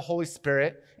 empowered by the Holy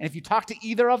Spirit. And if you talk to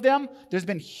either of them, there's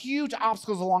been huge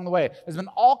obstacles along the way. There's been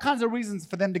all kinds of reasons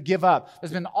for them to give up.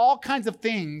 There's been all kinds of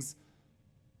things.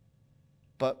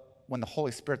 But when the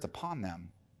Holy Spirit's upon them,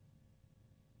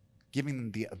 giving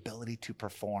them the ability to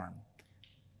perform.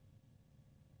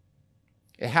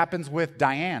 It happens with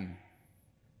Diane,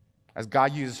 as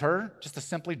God uses her just to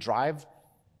simply drive,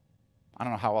 I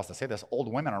don't know how else to say this,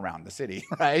 old women around the city,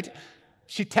 right?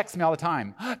 She texts me all the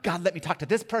time. God, let me talk to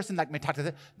this person, let me talk to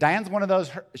this. Diane's one of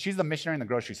those, she's the missionary in the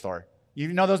grocery store. You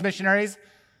know those missionaries?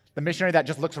 The missionary that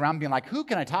just looks around being like, who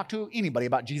can I talk to anybody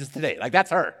about Jesus today? Like,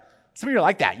 that's her. Some of you are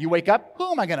like that. You wake up,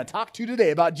 who am I going to talk to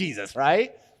today about Jesus,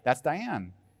 right? That's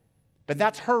Diane. But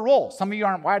that's her role. Some of you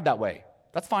aren't wired that way.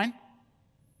 That's fine.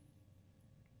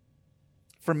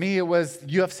 For me, it was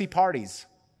UFC parties,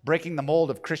 breaking the mold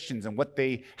of Christians and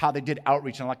how they did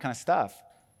outreach and all that kind of stuff.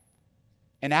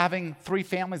 And having 3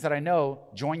 families that I know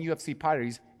join UFC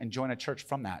parties and join a church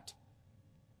from that.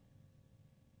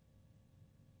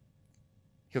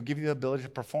 He'll give you the ability to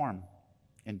perform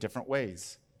in different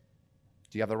ways.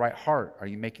 Do you have the right heart? Are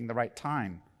you making the right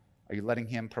time? Are you letting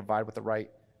him provide with the right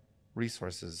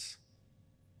resources?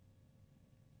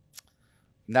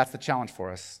 And that's the challenge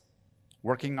for us.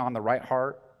 Working on the right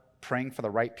heart, praying for the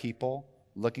right people,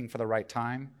 looking for the right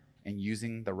time, and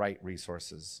using the right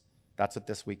resources. That's what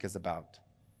this week is about.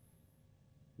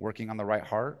 Working on the right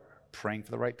heart, praying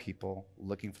for the right people,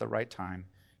 looking for the right time,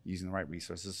 using the right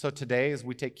resources. So today, as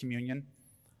we take communion,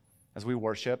 as we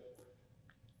worship,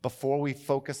 before we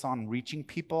focus on reaching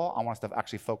people, I want us to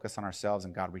actually focus on ourselves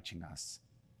and God reaching us.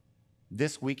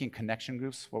 This week in connection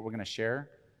groups, what we're going to share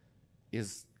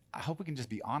is, I hope we can just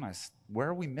be honest. Where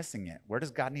are we missing it? Where does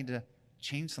God need to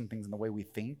change some things in the way we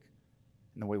think,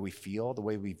 in the way we feel, the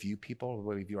way we view people, the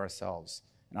way we view ourselves?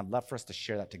 And I'd love for us to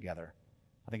share that together.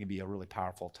 I think it'd be a really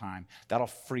powerful time. That'll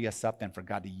free us up then for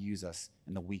God to use us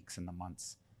in the weeks and the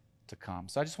months to come.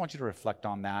 So I just want you to reflect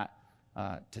on that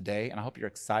today, and I hope you're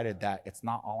excited that it's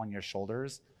not all on your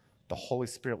shoulders. The Holy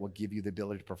Spirit will give you the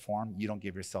ability to perform. You don't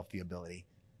give yourself the ability.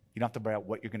 You don't have to worry about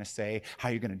what you're going to say, how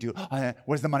you're going to do it.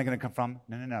 Where's the money going to come from?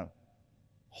 No.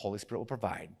 Holy Spirit will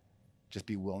provide. Just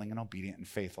be willing and obedient and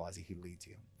faithful as he leads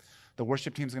you. The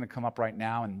worship team is going to come up right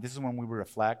now, and this is when we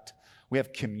reflect. We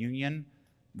have communion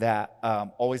that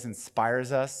always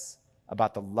inspires us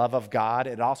about the love of God.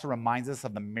 It also reminds us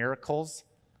of the miracles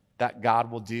that God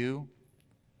will do.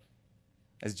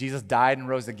 As Jesus died and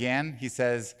rose again, he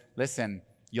says, listen,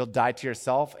 you'll die to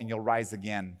yourself and you'll rise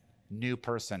again. New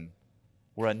person.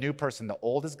 We're a new person. The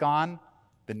old is gone,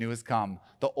 the new has come.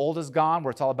 The old is gone, where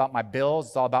it's all about my bills,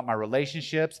 it's all about my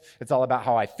relationships, it's all about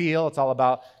how I feel, it's all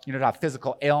about, do I have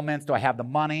physical ailments? Do I have the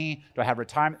money? Do I have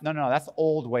retirement? No, that's the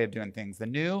old way of doing things. The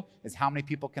new is how many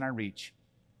people can I reach?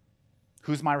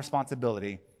 Who's my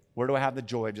responsibility? Where do I have the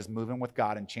joy of just moving with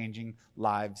God and changing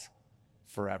lives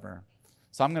forever?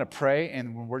 So I'm going to pray,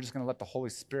 and we're just going to let the Holy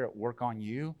Spirit work on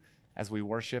you as we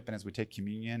worship and as we take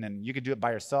communion. And you can do it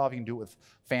by yourself. You can do it with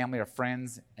family or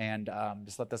friends, and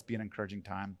just let this be an encouraging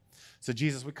time. So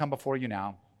Jesus, we come before you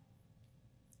now.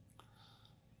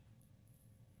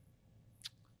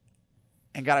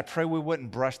 And God, I pray we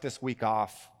wouldn't brush this week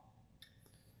off.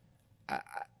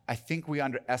 I think we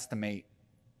underestimate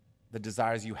the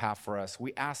desires you have for us.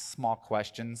 We ask small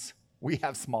questions. We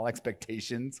have small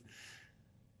expectations.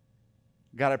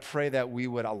 God, I pray that we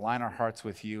would align our hearts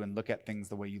with you and look at things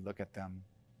the way you look at them.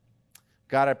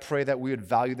 God, I pray that we would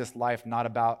value this life not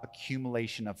about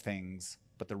accumulation of things,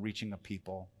 but the reaching of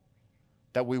people.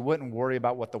 That we wouldn't worry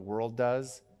about what the world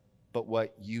does, but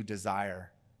what you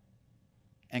desire.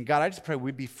 And God, I just pray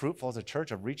we'd be fruitful as a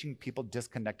church of reaching people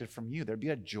disconnected from you. There'd be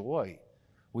a joy.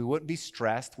 We wouldn't be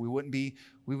stressed. We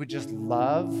would just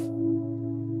love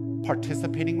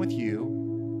participating with you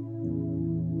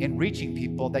in reaching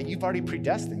people that you've already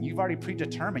predestined, you've already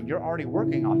predetermined, you're already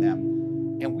working on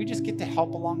them, and we just get to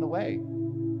help along the way.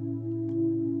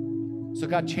 So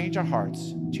God, change our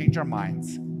hearts, change our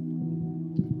minds,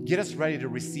 get us ready to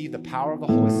receive the power of the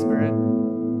Holy Spirit,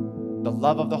 the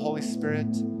love of the Holy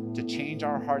Spirit, to change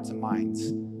our hearts and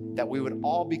minds, that we would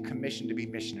all be commissioned to be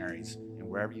missionaries in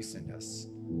wherever you send us.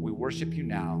 We worship you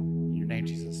now. In your name,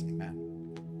 Jesus, amen.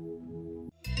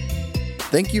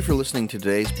 Thank you for listening to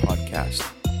today's podcast.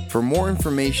 For more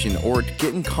information or to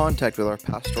get in contact with our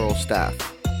pastoral staff,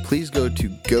 please go to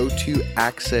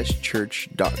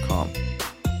gotoaccesschurch.com.